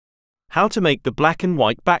How to make the black and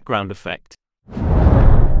white background effect.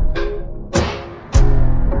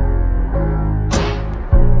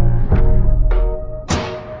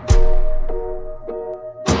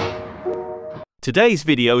 Today's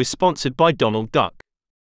video is sponsored by Donald Duck.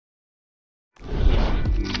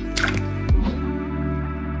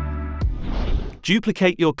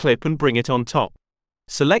 Duplicate your clip and bring it on top.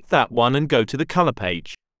 Select that one and go to the color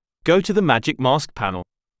page. Go to the magic mask panel.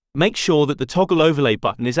 Make sure that the toggle overlay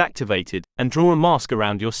button is activated and draw a mask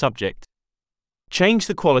around your subject. Change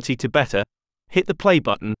the quality to better, hit the play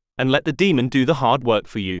button, and let the demon do the hard work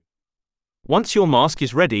for you. Once your mask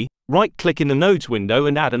is ready, right-click in the nodes window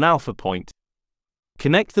and add an alpha point.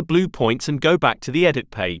 Connect the blue points and go back to the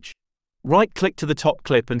edit page. Right-click to the top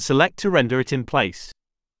clip and select to render it in place.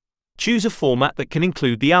 Choose a format that can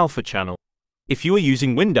include the alpha channel. If you are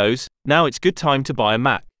using Windows, now it's good time to buy a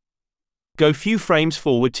Mac. Go few frames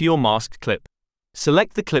forward to your masked clip.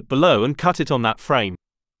 Select the clip below and cut it on that frame.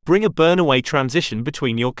 Bring a burn away transition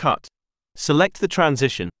between your cut. Select the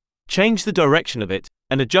transition, change the direction of it,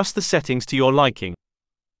 and adjust the settings to your liking.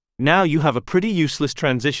 Now you have a pretty useless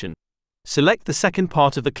transition. Select the second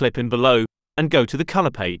part of the clip in below, and go to the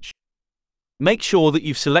color page. Make sure that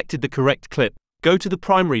you've selected the correct clip, go to the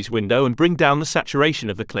primaries window and bring down the saturation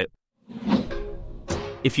of the clip.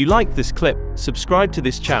 If you liked this clip, subscribe to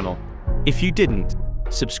this channel. If you didn't,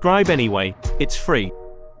 subscribe anyway, it's free.